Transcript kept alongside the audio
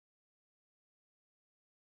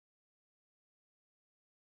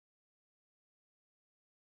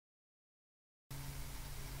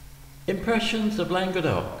Impressions of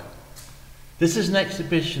Languedoc. This is an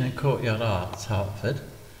exhibition in Courtyard Arts, Hertford,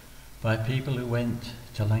 by people who went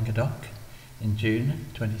to Languedoc in June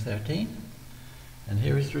 2013. And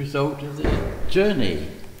here is the result of the journey.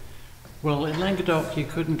 Well, in Languedoc you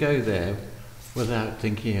couldn't go there without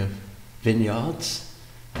thinking of vineyards.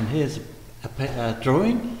 And here's a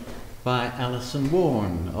drawing by Alison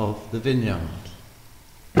Warren of the vineyard.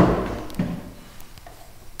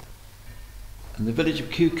 And the village of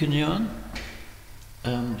Courtyard,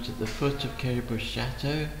 at the foot of Kerrybush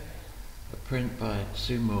Chateau, a print by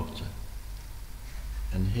Sue Morter.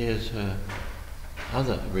 And here's her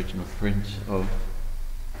other original print of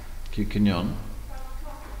Courtyard.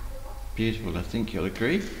 Beautiful, I think you'll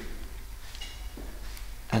agree.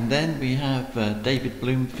 And then we have David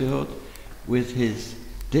Bloomfield with his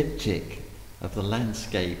diptych of the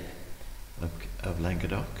landscape of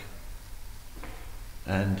Languedoc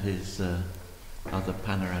and his other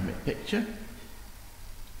panoramic picture.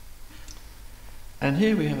 And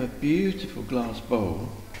here we have a beautiful glass bowl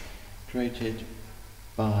created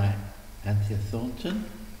by Anthea Thornton,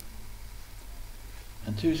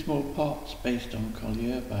 and two small pots based on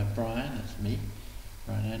Courtyard by Brian, that's me,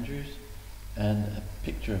 Brian Andrews, and a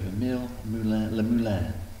picture of Emile Le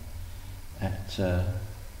Moulin at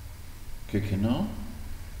Courtyard.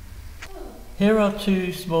 Here are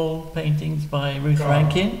two small paintings by Ruth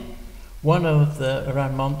Rankin, one of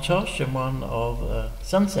around Montoche and one of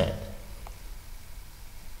Sunset.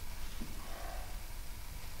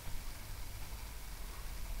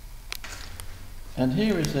 And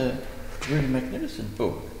here is a really magnificent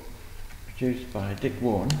book produced by Dick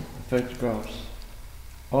Warren, photographs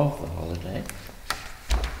of the holiday.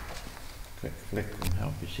 Quick flick will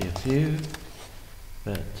help you see a few,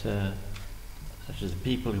 but such as the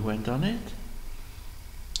people who went on it.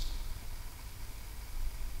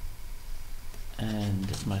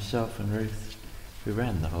 And myself and Ruth, who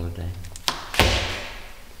ran the holiday.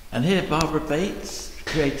 And here Barbara Bates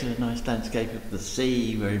created a nice landscape of the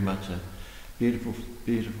sea, very much a beautiful,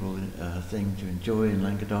 beautiful thing to enjoy in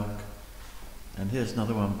Languedoc. And here's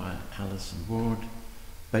another one by Alison Ward,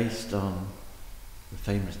 based on the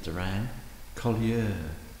famous Durand, Courtyard,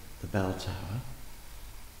 the bell tower,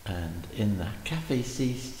 and in the Café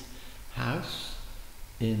Ciste house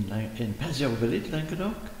in Pazio village,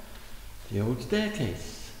 Languedoc, the old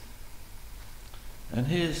staircase. And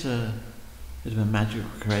here's a bit of a magical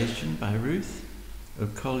creation by Ruth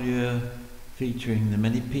of Courtyard, featuring the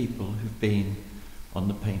many people who've been on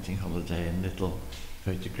the painting holiday in little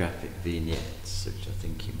photographic vignettes, which I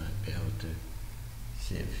think you might be able to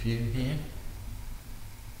see a few here.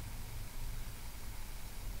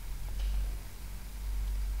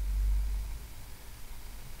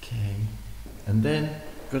 Okay, and then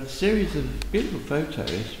got a series of beautiful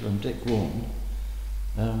photos from Dick Warren.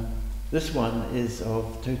 This one is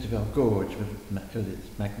of Toteville Gorge with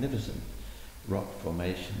its magnificent rock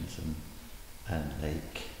formations and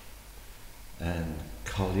lake, and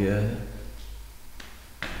Courtyard,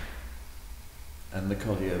 and the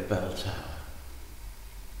Courtyard bell tower.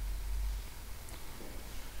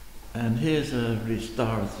 And here's a really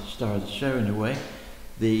star of the show in a way,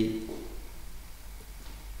 the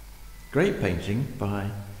great painting by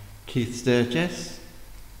Keith Sturgess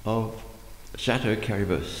of Chateau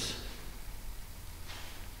Kerrybush.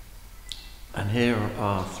 And here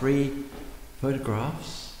are three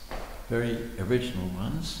photographs, very original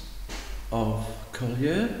ones, of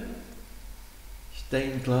Courtyard,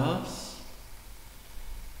 stained glass,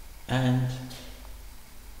 and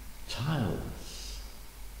tiles.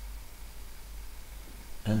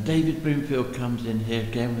 And David Bloomfield comes in here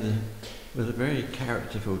again with a very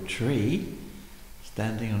characterful tree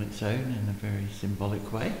standing on its own in a very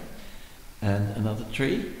symbolic way, and another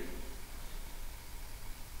tree,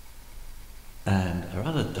 and a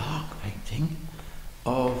rather dark painting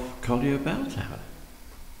of Courtyard bell tower.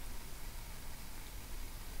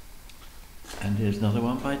 And here's another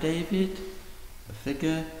one by David, a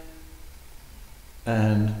figure,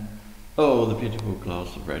 and oh, the beautiful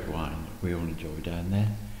glass of red wine that we all enjoy down there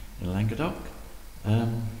in Languedoc.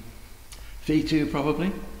 Fee 2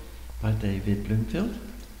 probably, by David Bloomfield.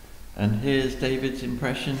 And here's David's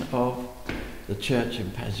impression of the church in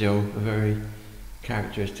Pazio, a very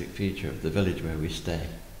characteristic feature of the village where we stay.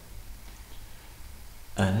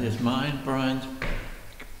 And here's mine, Brian's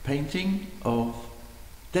painting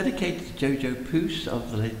dedicated to Jojo Pousse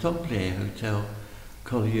of the Les Templiers Hotel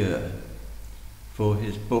Courtyard for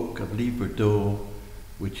his book of Livre d'Or,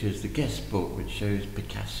 which is the guest book which shows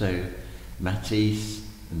Picasso, Matisse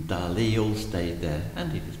and Dali all stayed there,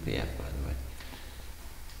 and Edith Piaf, by the way.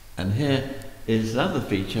 And here is another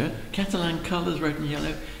feature, Catalan colours, red and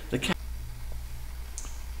yellow.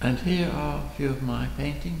 And here are a few of my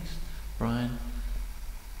paintings, Brian,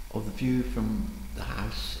 of the view from the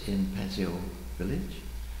house in Pezil village,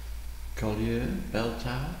 Courtyard, Bell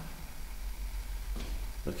Tower,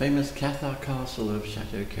 the famous Cathar castle of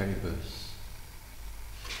Chateau Caribous.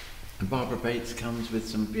 And Barbara Bates comes with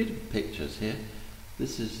some beautiful pictures here.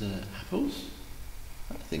 This is apples,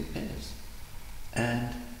 I think pears, and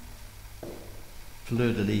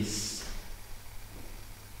fleur de lis.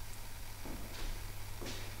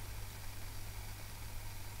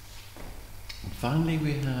 And finally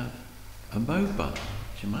we have a mobile,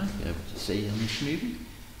 which you might be able to see in this movie,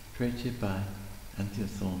 created by Anthea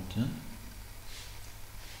Thornton.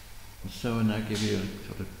 And so I'll now give you a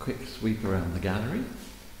sort of quick sweep around the gallery,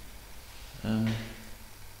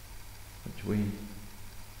 which we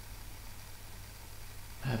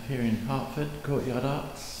have here in Hertford, Courtyard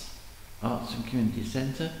Arts and Community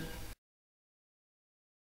Centre.